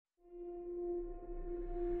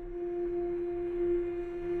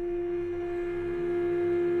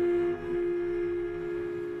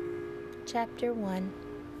Chapter 1.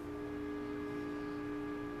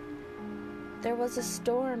 There was a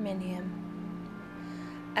storm in him,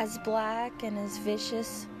 as black and as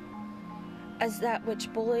vicious as that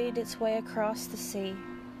which bullied its way across the sea.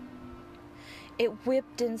 It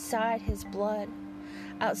whipped inside his blood,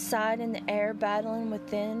 outside in the air, battling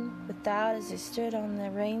within, without, as he stood on the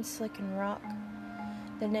rain-slickened rock.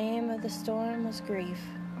 The name of the storm was grief.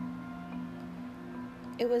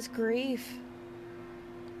 It was grief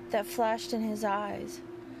that flashed in his eyes,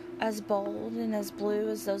 as bold and as blue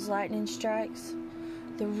as those lightning strikes.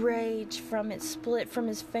 The rage from it split from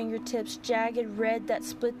his fingertips, jagged red that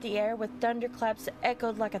split the air with thunderclaps that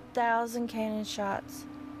echoed like 1,000 cannon shots.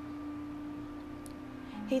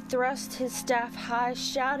 He thrust his staff high,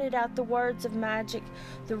 shouted out the words of magic.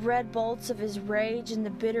 The red bolts of his rage and the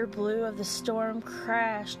bitter blue of the storm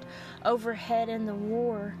crashed overhead in the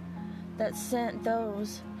war that sent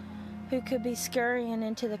those who could be scurrying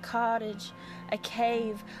into the cottage, a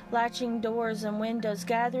cave, latching doors and windows,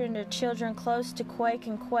 gathering their children close to quake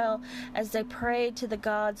and quell as they prayed to the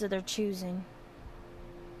gods of their choosing.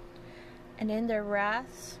 And in their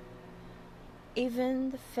wraths, even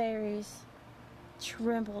the fairies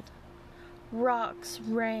trembled. Rocks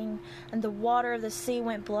rang, and the water of the sea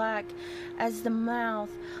went black as the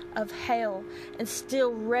mouth of hell, and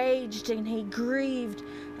still raged, and he grieved,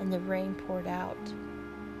 and the rain poured out.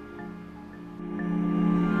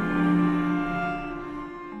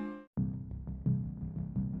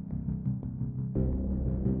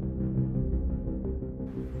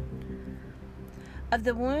 Of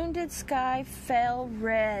the wounded sky fell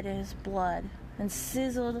red as blood, and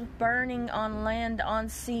sizzled, burning on land, on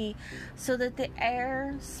sea, so that the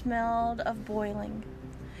air smelled of boiling.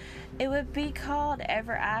 It would be called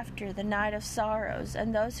ever after the night of sorrows,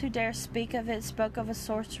 and those who dare speak of it spoke of a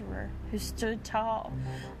sorcerer who stood tall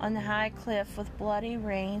on the high cliff with bloody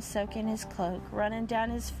rain soaking his cloak, running down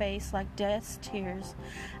his face like death's tears,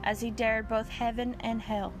 as he dared both heaven and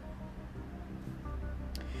hell.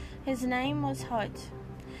 His name was Hoyt,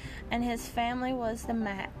 and his family was the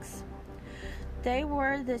Macs. They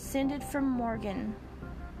were descended from Morgan,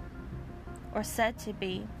 or said to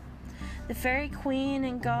be, the fairy queen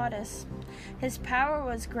and goddess. His power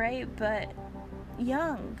was great, but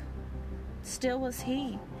young still was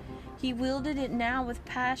he. He wielded it now with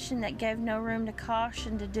passion that gave no room to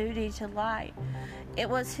caution, to duty, to light.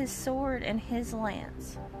 It was his sword and his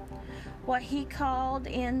lance. What he called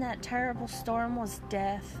in that terrible storm was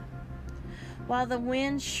death. While the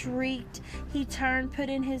wind shrieked, he turned, put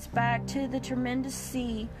in his back to the tremendous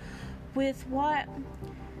sea, with what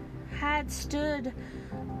had stood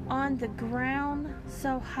on the ground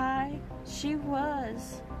so high. She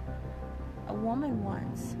was a woman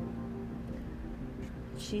once.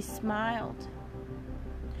 She smiled.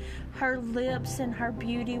 Her lips and her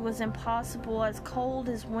beauty was impossible, as cold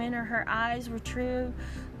as winter. Her eyes were truly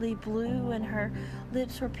blue, and her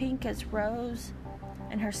lips were pink as rose,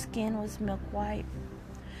 and her skin was milk white.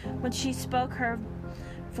 When she spoke, her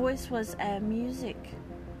voice was a music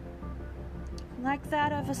like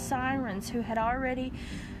that of a siren's who had already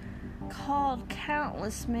called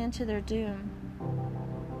countless men to their doom.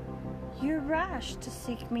 You're rash to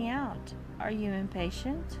seek me out. Are you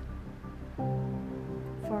impatient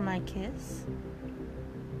for my kiss?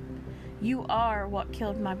 You are what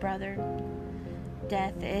killed my brother.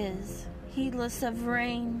 Death is, heedless of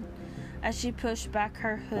rain, as she pushed back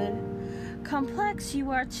her hood. Complex,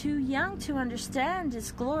 you are too young to understand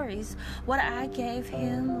its glories. What I gave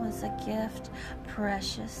him was a gift,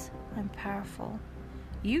 precious and powerful.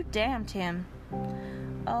 You damned him.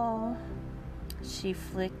 Oh, she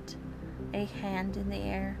flicked a hand in the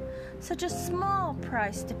air. Such a small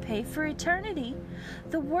price to pay for eternity.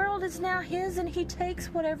 The world is now his, and he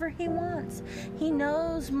takes whatever he wants. He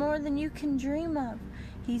knows more than you can dream of.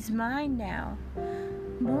 He's mine now,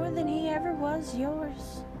 more than he ever was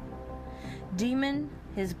yours. Demon,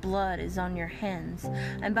 his blood is on your hands,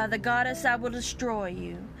 and by the goddess I will destroy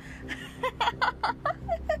you.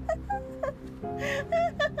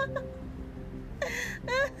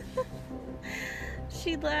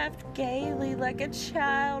 She laughed gaily like a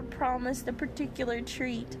child promised a particular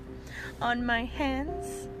treat. On my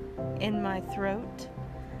hands, in my throat,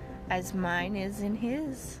 as mine is in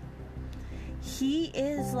his. He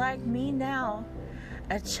is like me now,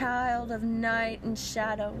 a child of night and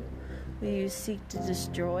shadow. Will you seek to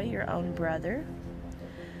destroy your own brother?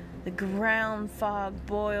 The ground fog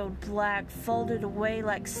boiled black, folded away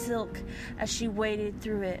like silk as she waded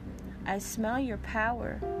through it. I smell your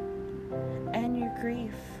power, and your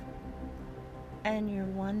grief, and your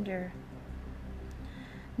wonder.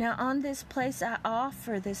 Now on this place I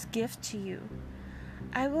offer this gift to you.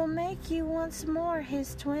 I will make you once more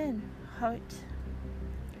his twin, Hoyt.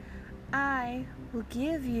 I will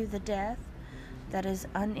give you the death that is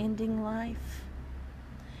unending life.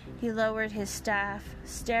 He lowered his staff,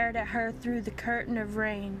 stared at her through the curtain of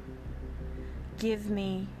rain. Give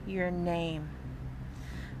me your name.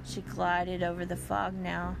 She glided over the fog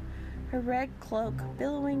now, her red cloak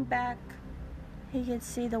billowing back. He could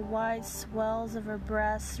see the wide swells of her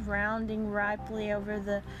breasts rounding ripely over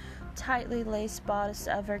the tightly laced bodice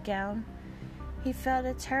of her gown. He felt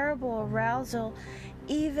a terrible arousal,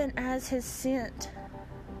 even as his scent,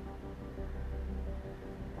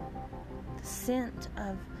 the scent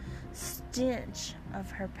of stench of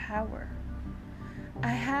her power. I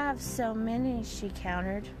have so many, she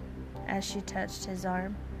countered as she touched his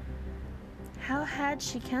arm. How had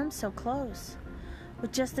she come so close,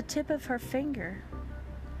 with just the tip of her finger?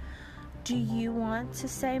 Do you want to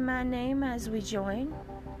say my name as we join?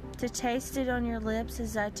 To taste it on your lips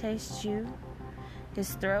as I taste you?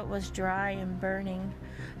 His throat was dry and burning.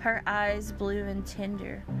 Her eyes, blue and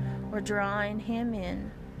tender, were drawing him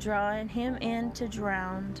in to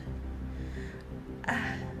drown.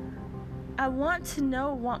 I want to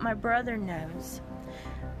know what my brother knows.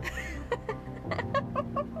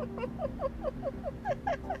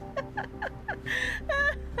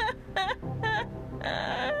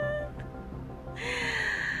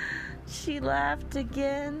 She laughed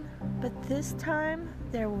again, but this time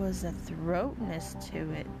there was a throatness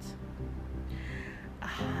to it. A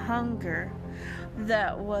hunger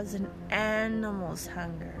that was an animal's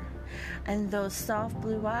hunger. And those soft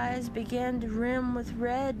blue eyes began to rim with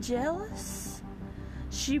red. Jealous?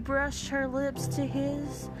 She brushed her lips to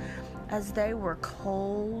his as they were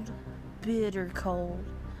cold, bitter cold,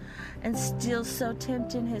 and still so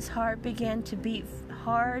tempting. His heart began to beat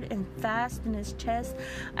hard and fast in his chest.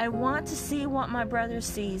 I want to see what my brother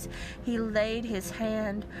sees. He laid his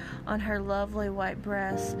hand on her lovely white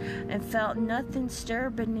breast and felt nothing stir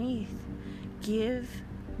beneath. Give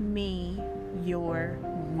me your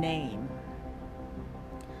name.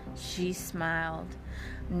 She smiled,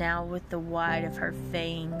 now with the white of her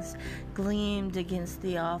fangs gleamed against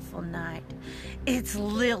the awful night. It's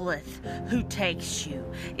Lilith who takes you.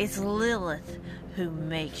 It's Lilith who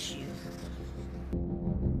makes you.